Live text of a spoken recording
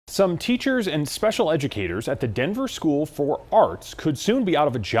Some teachers and special educators at the Denver School for Arts could soon be out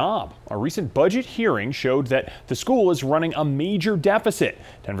of a job. A recent budget hearing showed that the school is running a major deficit.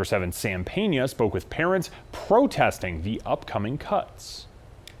 Denver 7's Sam Pena spoke with parents protesting the upcoming cuts.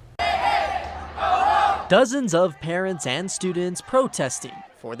 Dozens of parents and students protesting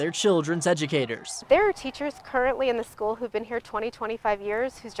for their children's educators. There are teachers currently in the school who've been here 20-25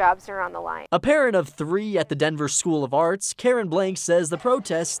 years whose jobs are on the line. A parent of 3 at the Denver School of Arts, Karen Blank, says the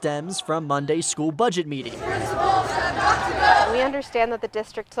protest stems from Monday's school budget meeting. We understand that the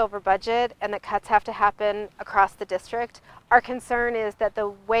district's over budget and that cuts have to happen across the district. Our concern is that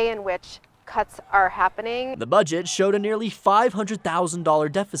the way in which cuts are happening. The budget showed a nearly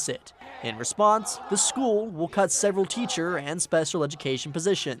 $500,000 deficit. In response, the school will cut several teacher and special education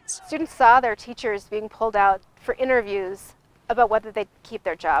positions. Students saw their teachers being pulled out for interviews about whether they'd keep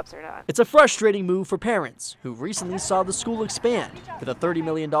their jobs or not. It's a frustrating move for parents who recently saw the school expand with a $30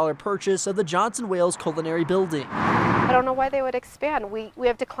 million purchase of the Johnson Wales Culinary Building. I don't know why they would expand. We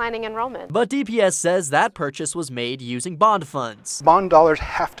have declining enrollment. But DPS says that purchase was made using bond funds. Bond dollars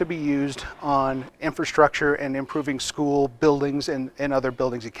have to be used on infrastructure and improving school buildings and other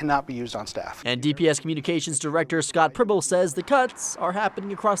buildings. It cannot be used on staff. And DPS Communications Director Scott Pribble says the cuts are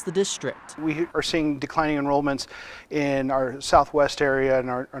happening across the district. We are seeing declining enrollments in our southwest area and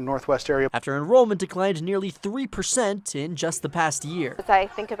our northwest area. After enrollment declined nearly 3% in just the past year. As I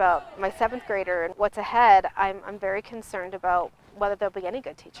think about my 7th grader and what's ahead, I'm very concerned about whether there'll be any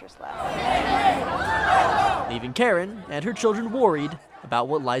good teachers left. Leaving Karen and her children worried about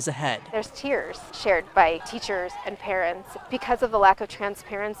what lies ahead. There's tears shared by teachers and parents because of the lack of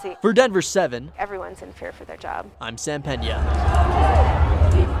transparency. For Denver 7, everyone's in fear for their job. I'm Sam Pena.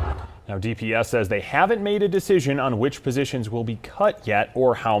 Now, DPS says they haven't made a decision on which positions will be cut yet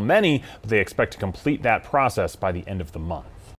or how many, but they expect to complete that process by the end of the month.